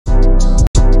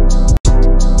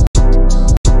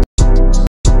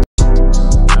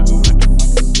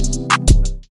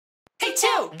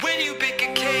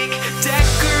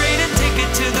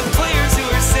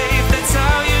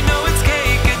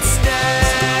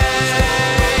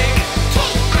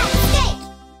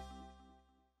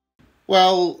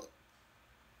Well,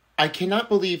 I cannot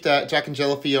believe that Jack and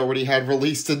Jellyfy already had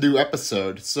released a new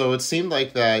episode, so it seemed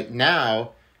like that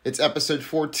now it's episode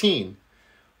 14.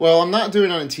 Well, I'm not doing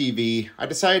it on TV. I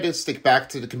decided to stick back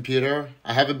to the computer.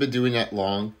 I haven't been doing that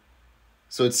long.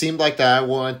 So it seemed like that I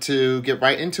wanted to get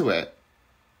right into it.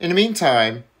 In the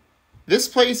meantime, this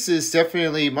place is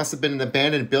definitely must have been an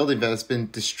abandoned building that has been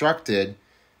destructed.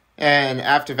 And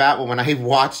after that, when I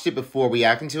watched it before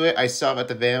reacting to it, I saw that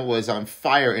the van was on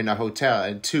fire in a hotel.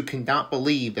 And two cannot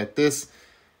believe that this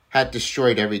had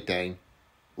destroyed everything.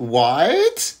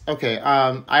 What? Okay,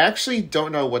 I actually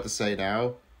don't know what to say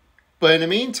now. But in the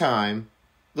meantime,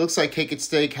 looks like Cake and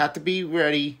Steak had to be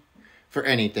ready for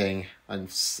anything,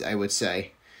 I would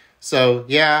say. So,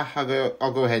 yeah,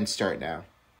 I'll go ahead and start now.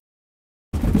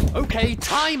 Okay,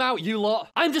 time out, you lot.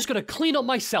 I'm just gonna clean up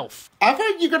myself. I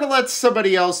thought you were gonna let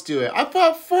somebody else do it. I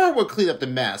thought Four would clean up the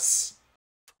mess.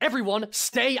 Everyone,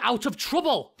 stay out of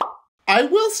trouble. I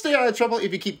will stay out of trouble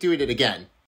if you keep doing it again.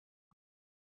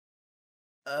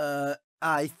 I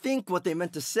think what they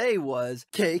meant to say was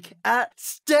Cake at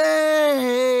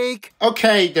Steak!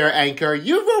 Okay there, Anchor.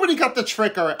 You've already got the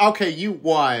trick. Okay, you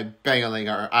won,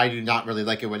 Bangalinger. I do not really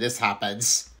like it when this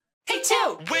happens. Hey,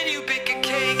 two! When you bake a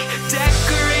cake,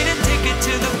 decorate and take it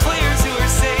to the players who are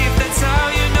safe. That's how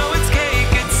you know it's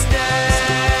Cake and Steak!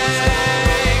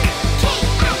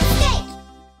 Cake at Steak!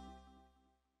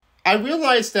 I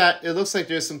realized that it looks like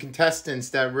there's some contestants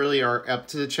that really are up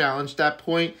to the challenge at that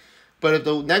point. But if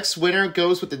the next winner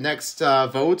goes with the next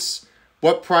votes,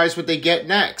 what prize would they get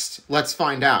next? Let's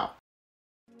find out.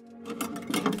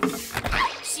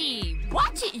 Gee,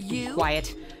 watch it, you!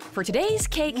 Quiet. For today's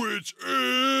cake... Which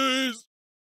is...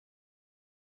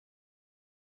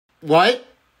 What?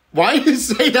 Why did you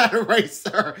say that,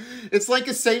 Eraser? It's like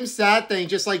the same sad thing,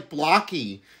 just like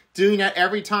Blocky. Doing that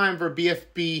every time for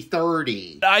BFB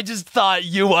 30. I just thought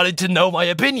you wanted to know my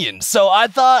opinion, so I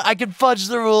thought I could fudge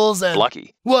the rules and...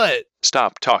 Blocky. What?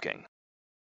 Stop talking.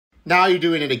 Now you're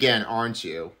doing it again, aren't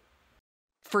you?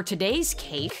 For today's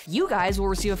cake, you guys will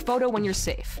receive a photo when you're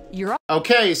safe. You're up.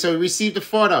 Okay, so we received a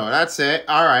photo. That's it.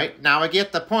 All right, now I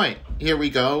get the point. Here we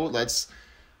go. Let's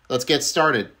get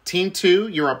started. Team 2,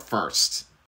 you're up first.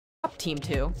 Up, Team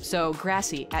 2. So,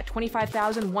 Grassy, at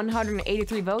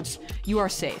 25,183 votes, you are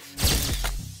safe.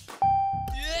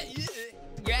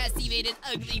 Grassy made an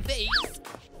ugly face.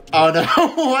 Oh no,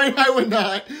 I would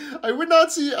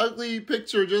not see an ugly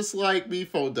picture just like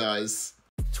Mifo does.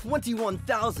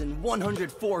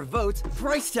 21,104 votes,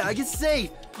 price tag is safe!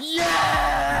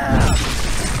 Yeah!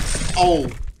 Oh.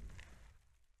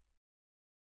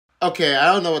 Okay,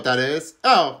 I don't know what that is.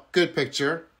 Oh, good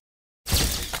picture.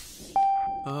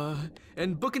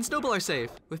 And Book and Snowball are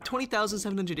safe, with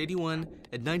 20,781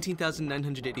 and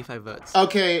 19,985 votes.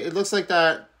 Okay, it looks like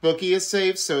that Bookie is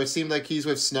safe, so it seemed like he's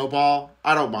with Snowball.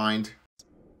 I don't mind.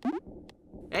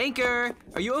 Anchor,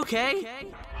 are you okay?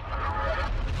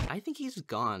 I think he's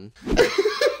gone.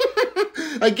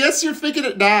 I guess you're thinking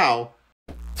it now.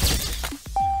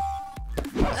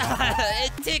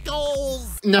 It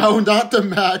tickles! No, not the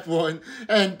mad one.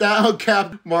 And now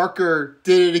Cap Marker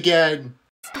did it again.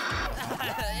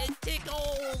 It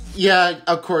tickles! Yeah,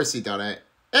 of course he done it.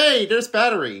 Hey, there's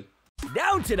Battery.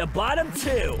 Down to the bottom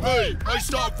 2. Hey, I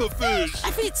stopped the fish! I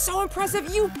think it's so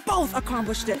impressive you both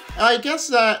accomplished it. I guess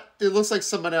that it looks like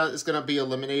someone else is going to be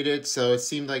eliminated, so it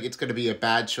seemed like it's going to be a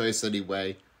bad choice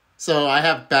anyway. So I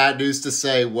have bad news to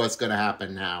say what's going to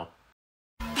happen now.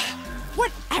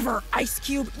 Whatever, Ice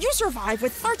Cube. You survived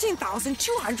with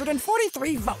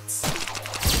 13,243 votes.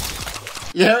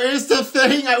 There is the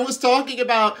thing I was talking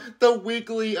about, the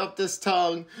wiggly of this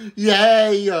tongue.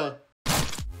 Yay!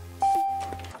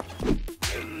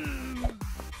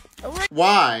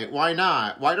 Why? Why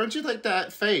not? Why don't you like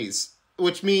that face?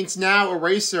 Which means now,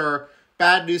 Eraser,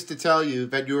 bad news to tell you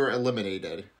that you are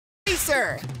eliminated.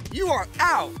 Eraser, you are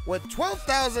out with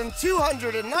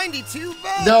 12,292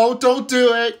 votes. No, don't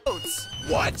do it.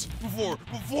 What? Before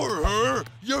her?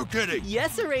 You're kidding.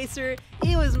 Yes, Eraser.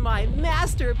 It was my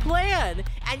master plan,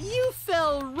 and you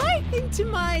fell right into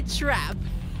my trap.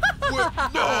 Wait,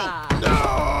 no!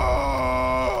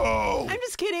 I'm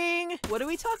just kidding. What are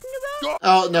we talking about?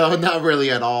 Oh, no, not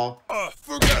really at all.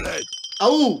 Forget it.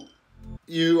 Oh,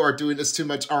 you are doing this too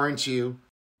much, aren't you?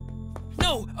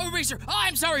 No, Eraser,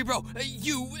 I'm sorry, bro.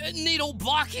 You needle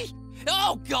blocky?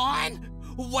 Oh, gone?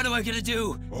 What am I gonna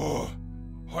do? Oh,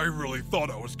 I really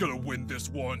thought I was gonna win this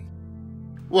one.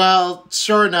 Well,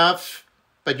 sure enough.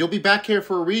 But you'll be back here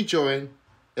for a rejoin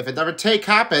if another take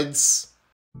happens.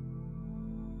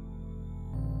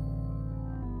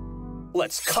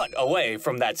 Let's cut away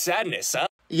from that sadness, huh?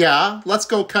 Yeah, let's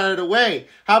go cut it away.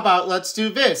 How about let's do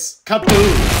this?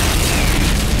 Kaboom!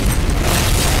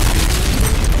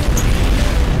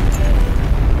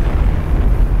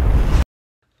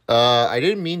 I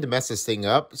didn't mean to mess this thing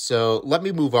up, so let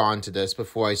me move on to this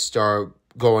before I start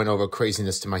going over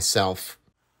craziness to myself.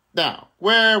 Now,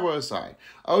 where was I?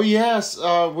 Oh yes,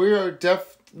 we are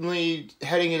definitely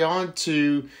heading it on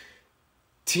to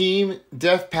Team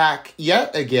Death Pack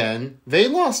yet again. They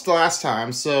lost last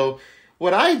time, so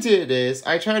what I did is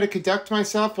I tried to conduct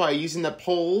myself by using the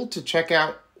poll to check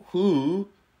out who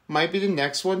might be the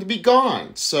next one to be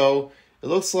gone. So it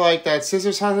looks like that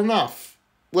Scissors has enough.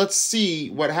 Let's see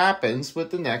what happens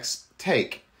with the next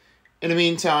take. In the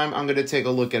meantime, I'm going to take a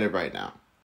look at it right now.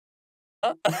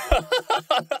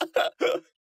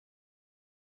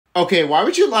 Okay, why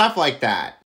would you laugh like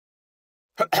that?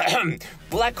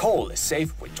 Black Hole is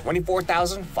safe with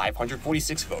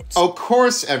 24,546 votes. Of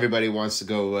course everybody wants to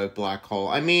go with Black Hole.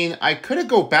 I mean, I could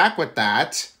go back with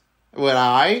that. Would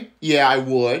I? Yeah, I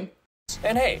would.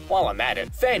 And hey, while I'm at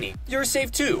it, Fanny, you're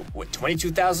safe too with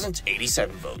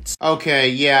 22,087 votes. Okay,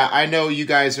 yeah, I know you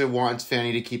guys would want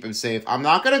Fanny to keep him safe. I'm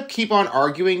not going to keep on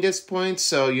arguing this point,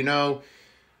 so, you know,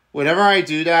 whenever I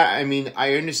do that, I mean,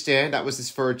 I understand that was his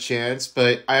first chance,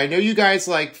 but I know you guys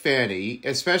like Fanny,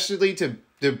 especially to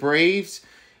the Braves.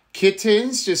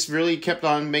 Kittens just really kept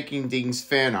on making things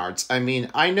fan arts. I mean,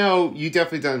 I know you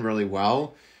definitely done really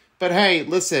well, but hey,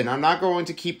 listen, I'm not going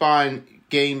to keep on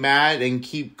getting mad and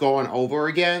keep going over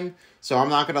again, so I'm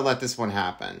not going to let this one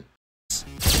happen.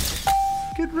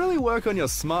 Could really work on your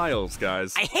smiles,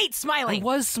 guys. I hate smiling. I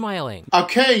was smiling.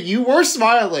 Okay, you were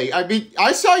smiling. I mean,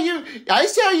 I saw you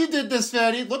did this,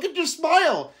 Fanny. Look at your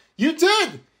smile. You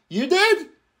did. It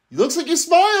looks like you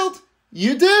smiled.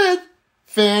 You did.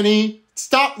 Fanny,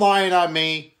 stop lying on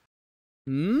me.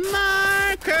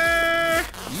 Marker!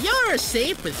 You're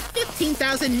safe with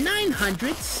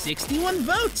 15,961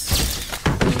 votes.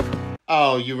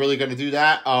 Oh, you really gonna do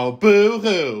that? Oh,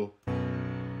 boo-hoo.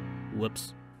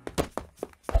 Whoops.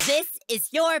 This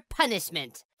is your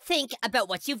punishment. Think about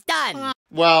what you've done.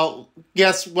 Well,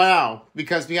 guess wow,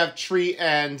 because we have Tree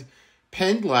and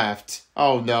Pen left.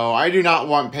 Oh no, I do not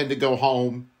want Pen to go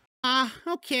home.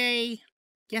 Okay.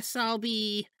 Guess I'll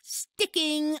be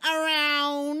sticking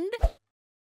around.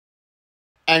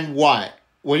 And what?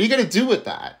 What are you gonna do with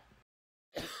that?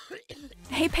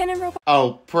 Hey, Pen and Robot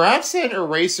Oh, perhaps an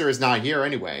eraser is not here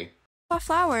anyway.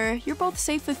 Flower, you're both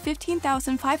safe with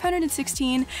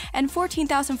 15,516 and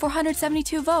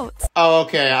 14,472 votes. Oh,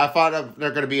 okay. I thought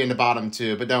they're going to be in the bottom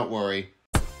two, but don't worry.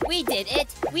 We did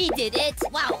it.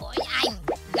 Wow, I'm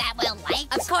that well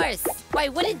liked. Of course. Why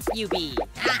wouldn't you be?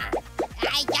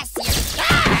 I guess you're...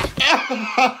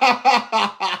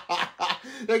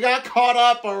 They got caught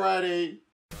up already.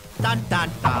 Dun dun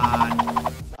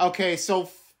dun. Okay, so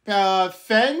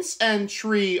Fence and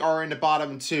Tree are in the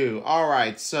bottom two. All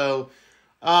right, so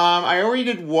I already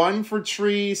did one for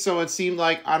Tree, so it seemed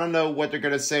like I don't know what they're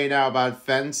gonna say now about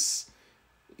Fence.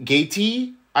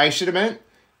 Gatey, I should have meant.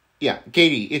 Yeah,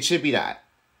 Gatey. It should be that.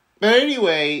 But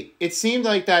anyway, it seemed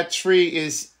like that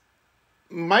Tree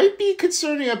might be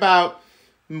concerning about,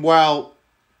 well,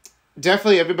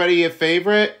 definitely everybody a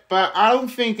favorite, but I don't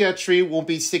think that Tree will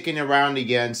be sticking around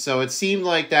again. So it seemed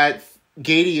like that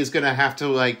Gatey is going to have to,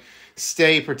 like,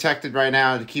 stay protected right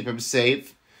now to keep him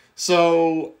safe.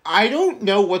 So I don't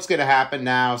know what's going to happen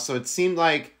now. So it seemed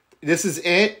like this is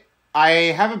it. I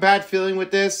have a bad feeling with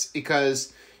this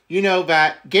because, you know,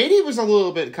 that Gatey was a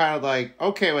little bit kind of like,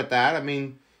 okay with that. I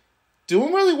mean,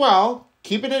 doing really well,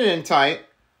 keeping it in tight.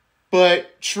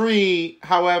 But Tree,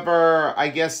 however, I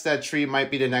guess that Tree might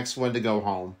be the next one to go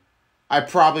home. I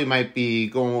probably might be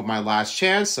going with my last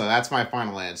chance, so that's my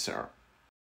final answer.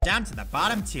 Down to the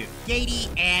bottom two, Gatey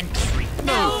and Tree.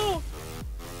 No!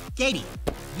 Gatey,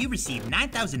 you received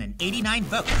 9,089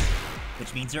 votes,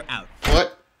 which means you're out.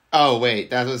 What? Oh, wait,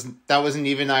 that wasn't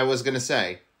even I was gonna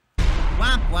say.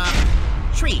 Womp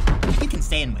womp. Tree, you can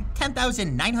stay in with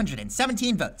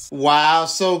 10,917 votes. Wow,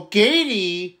 so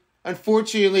Gatey,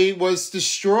 unfortunately, was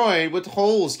destroyed with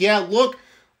holes. Yeah, look,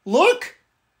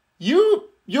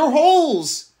 your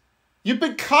holes, you've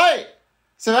been cut,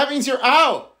 so that means you're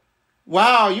out.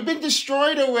 Wow, you've been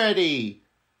destroyed already.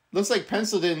 Looks like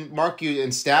Pencil didn't mark you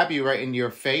and stab you right in your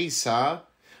face, huh?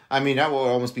 I mean, that will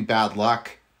almost be bad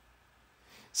luck.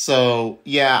 So,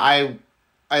 yeah,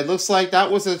 it looks like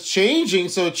that was a changing,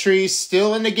 so Tree's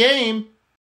still in the game.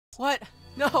 What?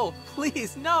 No,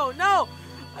 please, no!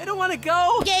 I don't want to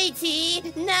go!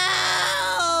 Gatey,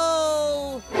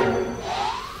 no!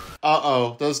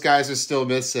 Uh-oh, those guys are still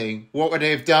missing. What would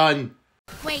they have done?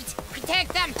 Wait,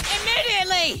 protect them!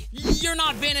 Immediately! You're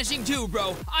not vanishing too,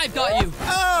 bro. I've got you.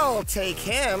 I'll take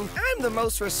him. I'm the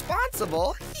most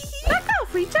responsible. Back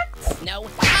off, rejects! No,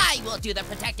 I will do the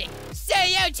protecting.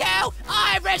 Say you two,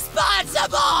 I'm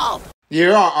responsible!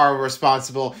 You are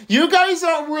responsible. You guys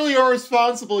really are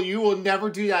responsible. You will never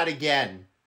do that again.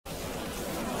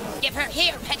 Give her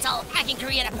here, Petal. I can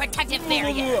create a protective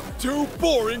barrier. Too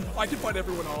boring. I can fight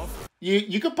everyone off.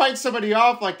 You can fight somebody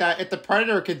off like that if the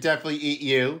predator could definitely eat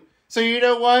you. So you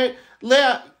know what?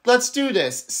 Let's do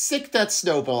this. Sick that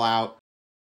snowball out.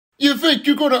 You think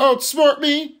you're gonna outsmart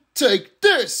me? Take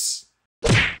this!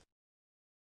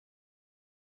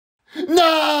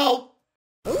 No!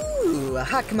 Ooh, a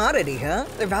hot commodity, huh?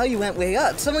 Their value went way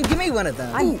up. Someone give me one of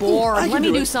them. I'm bored. Let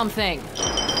me do something.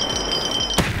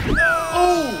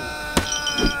 Oh!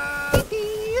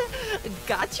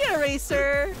 Gotcha,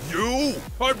 Eraser. You?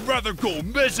 I'd rather go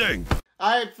missing.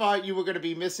 I thought you were gonna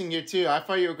be missing you too. I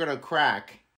thought you were gonna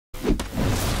crack.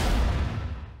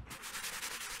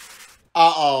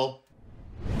 Uh-oh.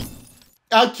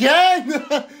 Again?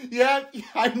 Yeah,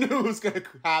 I knew it was gonna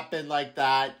happen like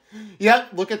that. Yep,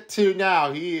 look at 2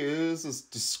 now. He is a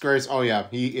disgrace. Oh yeah,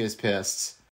 he is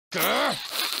pissed.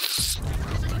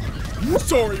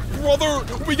 Sorry, brother.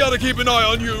 We gotta keep an eye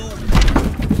on you.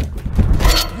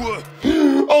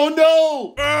 Oh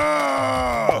no!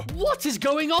 What is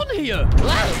going on here?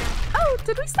 Oh,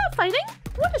 did we stop fighting?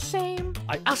 What a shame.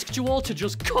 I asked you all to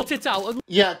just cut it out and...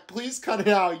 Yeah, please cut it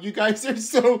out. You guys are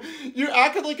so... You're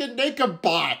acting like a naked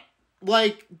bot.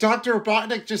 Like Dr.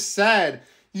 Robotnik just said.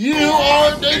 You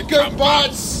are naked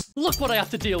bots! Look what I have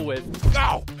to deal with.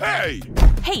 Ow, hey!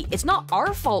 Hey, it's not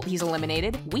our fault he's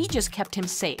eliminated. We just kept him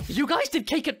safe. You guys did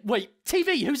cake it... Wait,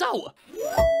 TV, who's out?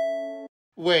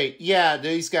 Wait, yeah,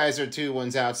 these guys are 2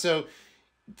 ones out. So,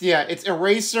 yeah, it's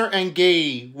Eraser and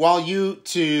Gay while you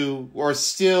 2 are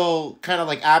still kind of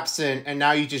like absent and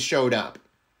now you just showed up.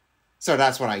 So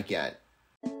that's what I get.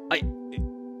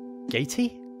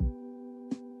 Gatey?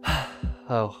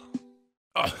 Oh.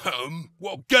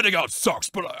 Well, getting out sucks,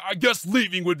 but I guess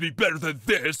leaving would be better than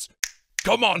this.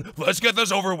 Come on, let's get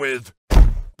this over with.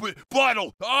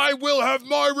 Vital, I will have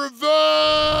my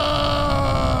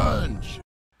revenge!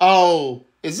 Oh,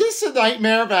 is this a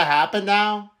nightmare that happened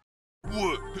now?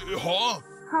 What? Huh?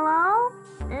 Hello?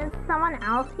 Is someone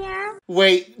else here?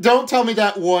 Wait, don't tell me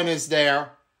that 1 is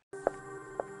there.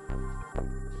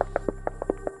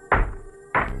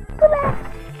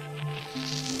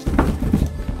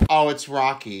 Oh, it's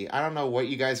Rocky. I don't know what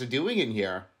you guys are doing in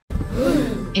here.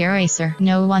 Eraser,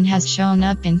 no one has shown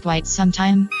up in quite some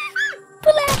time.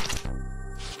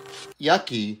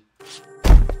 Yucky.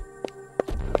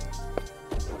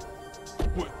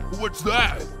 What's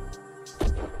that?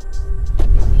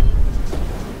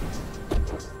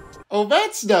 Oh,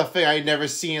 that's nothing. I'd never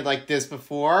seen it like this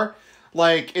before.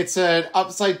 Like, it's an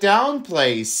upside-down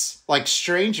place. Like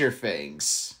Stranger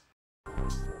Things.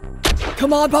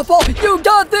 Come on, Puffball! You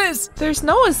got this! There's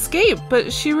no escape,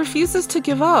 but she refuses to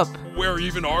give up. Where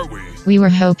even are we? We were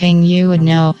hoping you would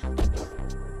know.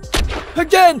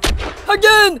 Again!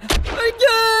 Again!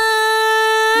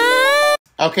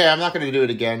 Okay, I'm not gonna do it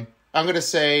again. I'm gonna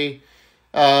say,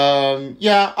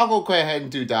 yeah, I'll go ahead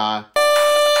and do da.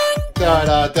 Da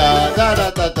da da da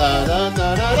da da da da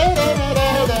da da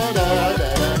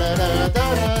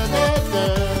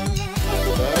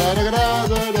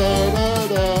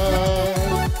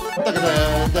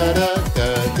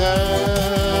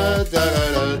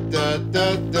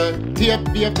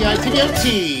BFDI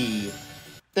TPOT.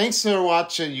 Thanks for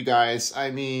watching, you guys.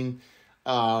 I mean,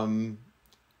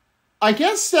 I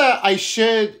guess that I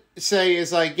should say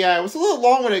is like, yeah, it was a little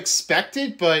longer than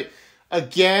expected, but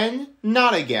again,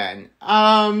 not again.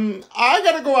 I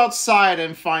gotta go outside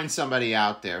and find somebody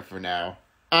out there for now.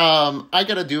 I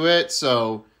gotta do it,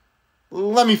 so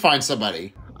let me find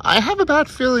somebody. I have a bad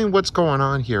feeling what's going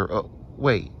on here. Oh,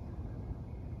 wait.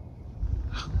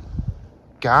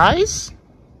 Guys?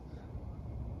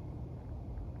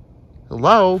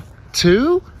 Hello?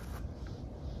 2?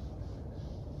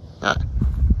 I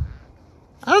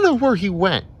don't know where he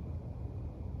went.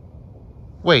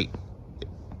 Wait.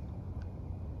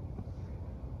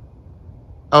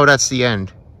 Oh, that's the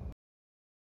end.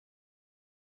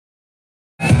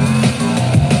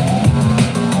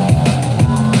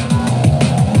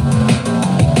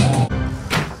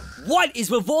 What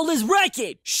is with all this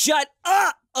racket? Shut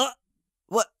up!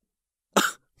 What?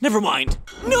 Never mind.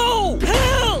 No!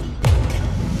 Help!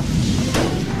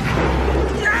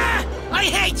 Ah! I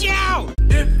hate you!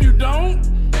 If you don't,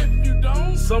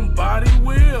 somebody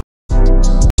will.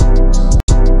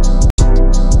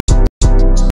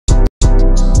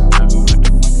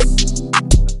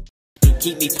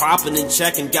 Keep me popping and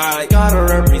checking, gotta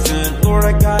represent, Lord,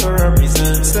 I gotta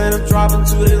represent. Instead of dropping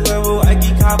to the level, I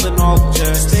keep copping all the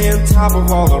checks. Stay on top. top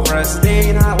of all the rest. They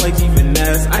ain't hot like even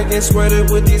Ness. I get sweated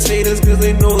with these haters cause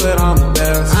they know that I'm the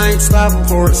best. I ain't stopping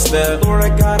for a step, Lord, I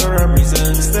gotta represent.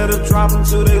 Instead of dropping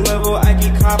to their level, I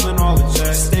keep copping all the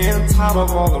checks. Stay on top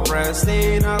of all the rest.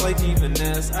 They ain't hot like even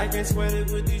Ness. I get sweated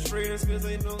with these traitors cause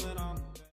they know that I'm